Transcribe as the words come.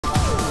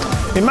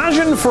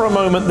Imagine for a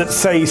moment that,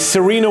 say,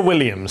 Serena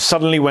Williams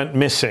suddenly went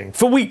missing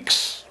for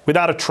weeks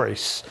without a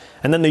trace,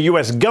 and then the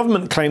US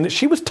government claimed that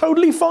she was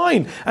totally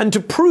fine, and to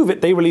prove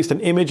it, they released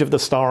an image of the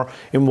star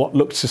in what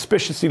looked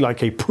suspiciously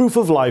like a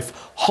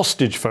proof-of-life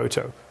hostage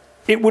photo.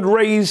 It would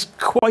raise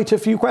quite a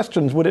few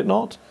questions, would it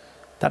not?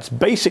 That's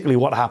basically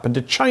what happened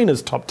to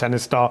China's top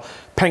tennis star,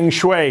 Peng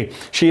Shuai.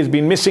 She has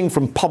been missing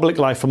from public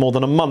life for more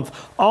than a month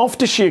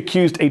after she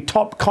accused a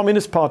top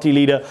Communist Party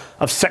leader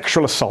of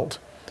sexual assault.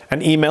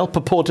 An email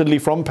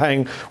purportedly from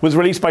Peng was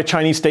released by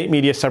Chinese state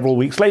media several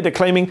weeks later,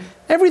 claiming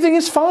everything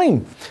is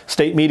fine.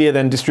 State media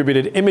then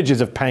distributed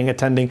images of Peng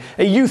attending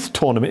a youth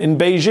tournament in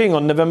Beijing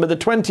on November the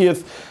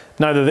 20th.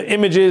 Neither the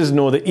images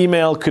nor the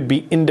email could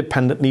be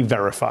independently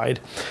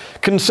verified.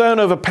 Concern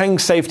over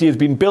Peng's safety has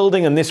been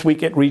building, and this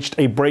week it reached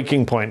a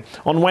breaking point.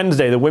 On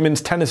Wednesday, the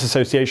Women's Tennis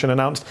Association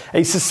announced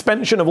a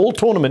suspension of all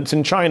tournaments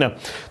in China.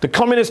 The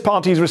Communist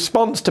Party's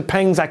response to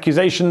Peng's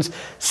accusations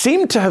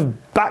seemed to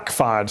have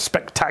backfired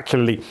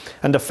spectacularly,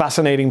 and a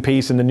fascinating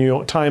piece in the New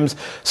York Times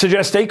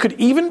suggests they could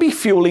even be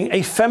fueling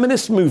a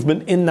feminist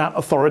movement in that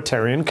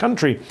authoritarian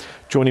country.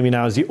 Joining me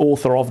now is the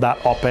author of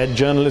that op-ed,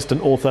 journalist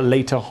and author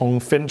Leta Hong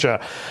Fincher.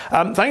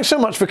 Thanks so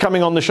much for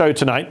coming on the show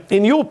tonight.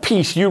 In your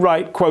piece, you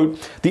write, quote,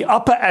 "The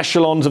upper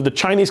echelons of the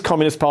Chinese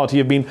Communist Party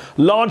have been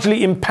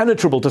largely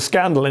impenetrable to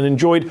scandal and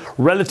enjoyed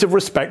relative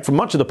respect from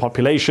much of the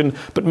population,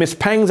 but Miss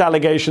Peng's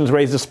allegations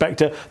raise the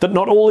spectre that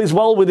not all is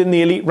well within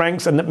the elite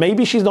ranks and that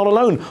maybe she's not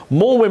alone.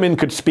 More women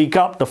could speak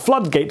up, the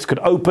floodgates could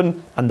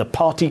open, and the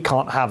party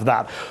can't have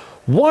that."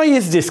 Why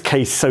is this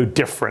case so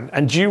different?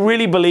 And do you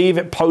really believe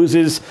it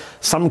poses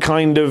some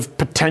kind of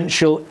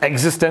potential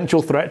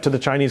existential threat to the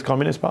Chinese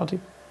Communist Party?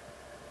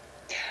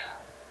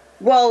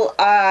 Well,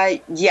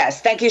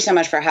 yes. Thank you so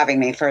much for having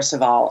me, first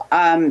of all.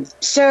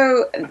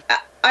 So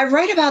I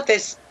write about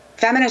this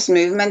feminist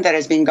movement that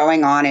has been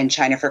going on in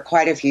China for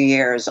quite a few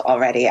years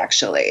already,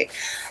 actually.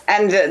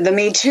 And the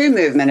Me Too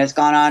movement has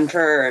gone on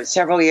for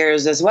several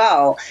years as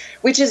well,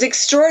 which is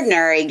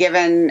extraordinary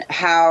given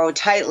how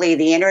tightly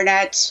the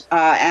internet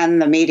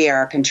and the media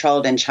are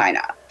controlled in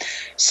China.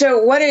 So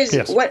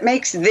what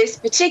makes this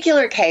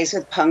particular case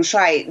with Peng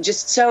Shuai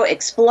just so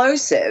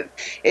explosive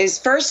is,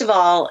 first of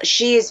all,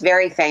 she is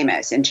very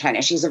famous in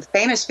China. She's a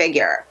famous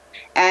figure.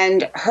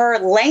 And her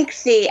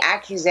lengthy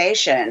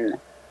accusation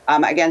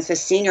against a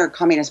senior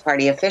Communist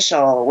Party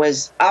official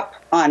was up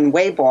on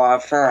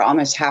Weibo for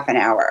almost half an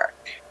hour.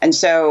 And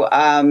so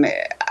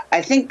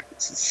I think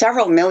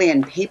several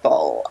million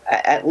people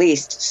at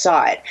least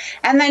saw it.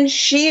 And then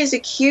she is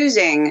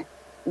accusing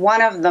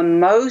one of the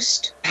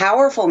most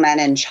powerful men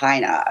in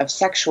China of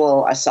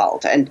sexual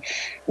assault. And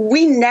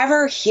we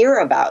never hear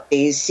about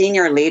these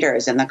senior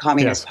leaders in the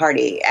Communist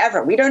Party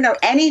ever. We don't know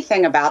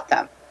anything about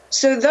them.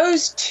 So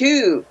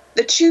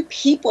the two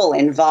people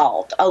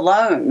involved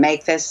alone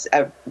make this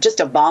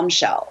just a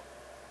bombshell.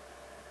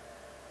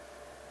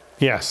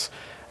 Yes.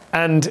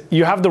 And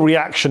you have the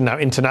reaction now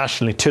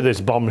internationally to this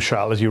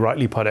bombshell, as you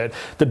rightly put it.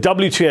 The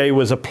WTA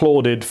was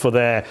applauded for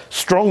their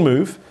strong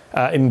move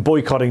in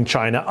boycotting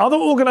China. Other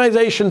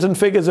organizations and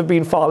figures have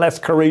been far less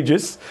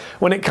courageous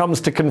when it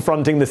comes to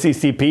confronting the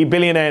CCP.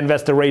 Billionaire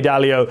investor Ray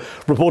Dalio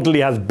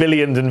reportedly has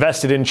billions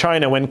invested in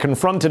China. When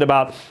confronted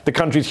about the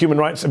country's human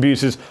rights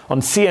abuses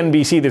on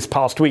CNBC this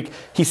past week,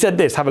 he said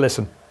this. Have a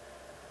listen.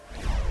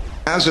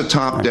 As a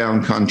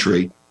top-down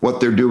country,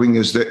 what they're doing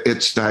is that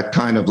it's that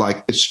kind of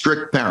like a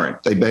strict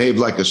parent. They behave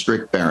like a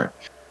strict parent.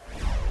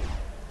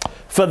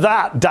 For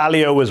that,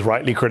 Dalio was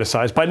rightly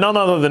criticized by none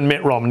other than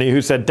Mitt Romney, who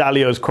said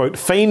Dalio's, quote,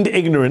 feigned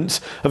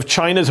ignorance of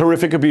China's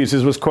horrific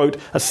abuses was, quote,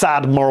 a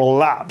sad moral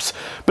lapse.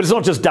 But it's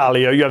not just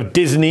Dalio. You have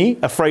Disney,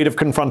 afraid of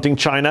confronting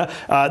China.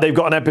 They've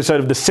got an episode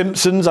of The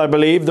Simpsons, I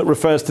believe, that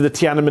refers to the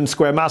Tiananmen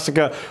Square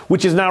massacre,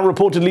 which is now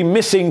reportedly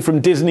missing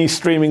from Disney's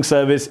streaming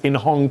service in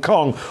Hong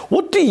Kong.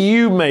 What do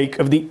you make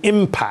of the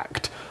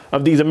impact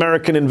of these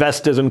American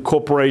investors and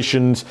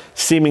corporations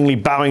seemingly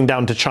bowing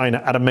down to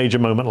China at a major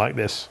moment like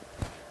this?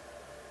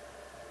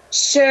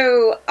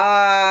 So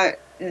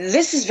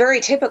this is very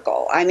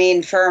typical. I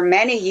mean, for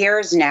many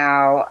years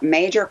now,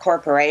 major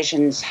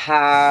corporations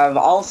have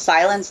all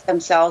silenced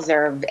themselves.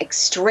 They're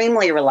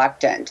extremely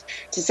reluctant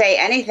to say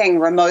anything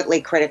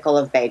remotely critical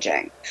of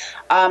Beijing.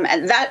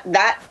 And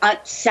that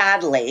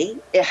sadly,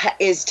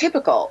 is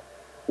typical,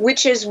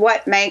 which is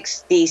what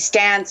makes the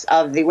stance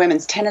of the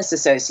Women's Tennis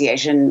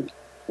Association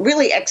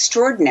really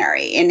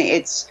extraordinary in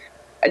its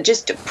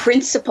just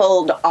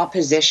principled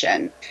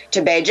opposition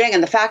to Beijing,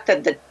 and the fact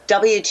that the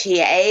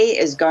WTA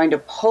is going to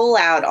pull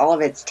out all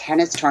of its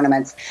tennis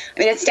tournaments.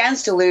 I mean, it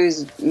stands to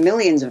lose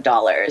millions of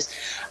dollars.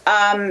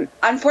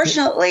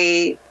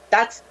 Unfortunately,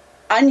 that's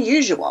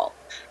unusual.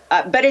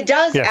 But it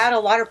does add a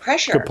lot of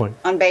pressure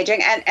on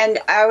Beijing. And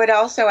I would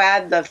also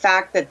add the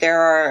fact that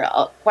there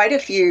are quite a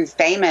few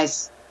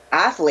famous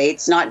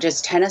athletes, not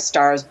just tennis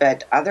stars,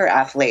 but other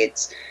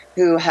athletes,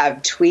 who have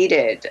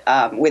tweeted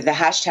with the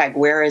hashtag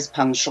 "Where is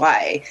Peng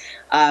Shuai,"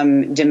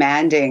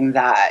 demanding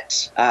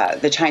that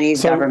the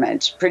Chinese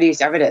government produce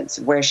evidence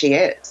of where she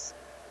is.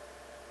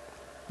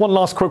 One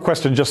last quick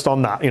question just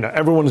on that.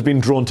 Everyone's been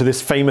drawn to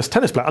this famous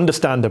tennis player,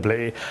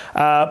 understandably.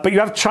 But you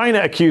have China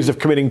accused of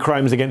committing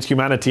crimes against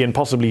humanity and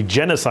possibly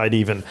genocide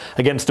even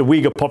against the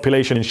Uyghur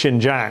population in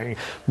Xinjiang.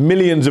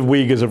 Millions of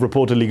Uyghurs have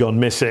reportedly gone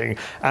missing.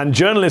 And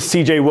journalist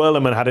C.J.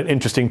 Werleman had an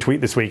interesting tweet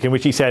this week in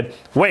which he said,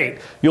 wait,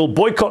 you'll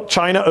boycott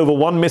China over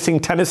one missing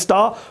tennis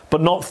star,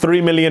 but not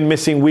 3 million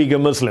missing Uyghur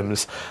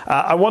Muslims.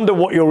 I wonder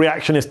what your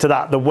reaction is to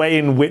that, the way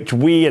in which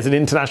we as an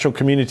international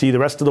community, the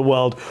rest of the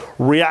world,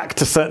 react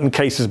to certain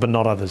cases but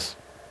not others.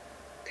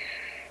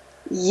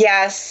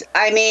 Yes,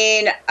 I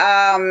mean,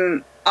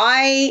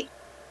 I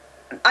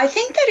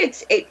think that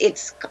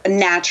it's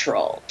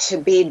natural to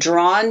be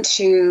drawn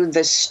to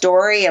the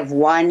story of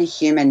one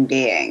human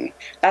being.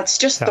 That's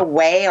just the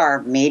way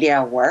our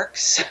media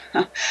works,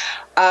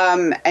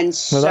 and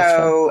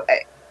so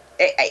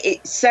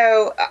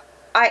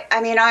I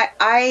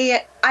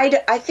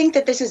think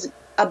that this is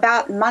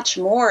about much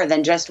more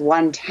than just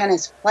one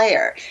tennis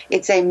player.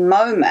 It's a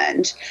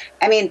moment.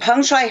 I mean, Peng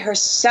Shuai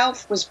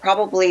herself was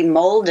probably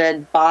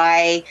molded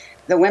by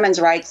the women's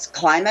rights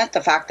climate,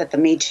 the fact that the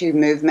Me Too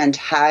movement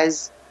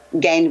has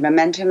gained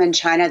momentum in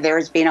China. There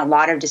has been a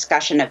lot of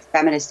discussion of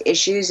feminist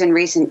issues in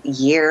recent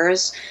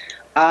years.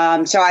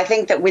 So I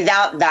think that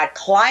without that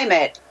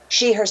climate,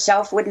 she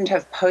herself wouldn't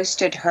have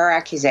posted her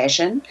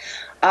accusation.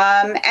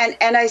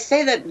 And I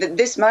say that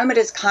this moment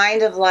is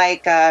kind of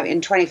like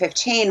in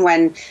 2015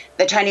 when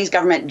the Chinese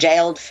government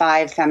jailed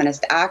 5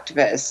 feminist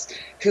activists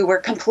who were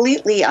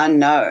completely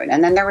unknown.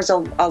 And then there was a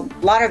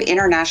lot of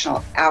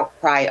international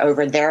outcry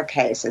over their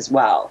case as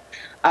well.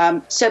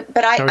 But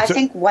I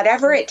think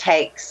whatever it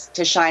takes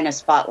to shine a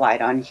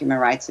spotlight on human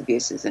rights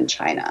abuses in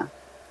China.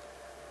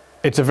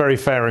 It's a very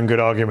fair and good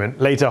argument.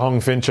 Leta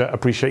Hong Fincher,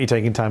 appreciate you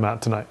taking time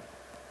out tonight.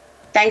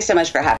 Thanks so much for having me.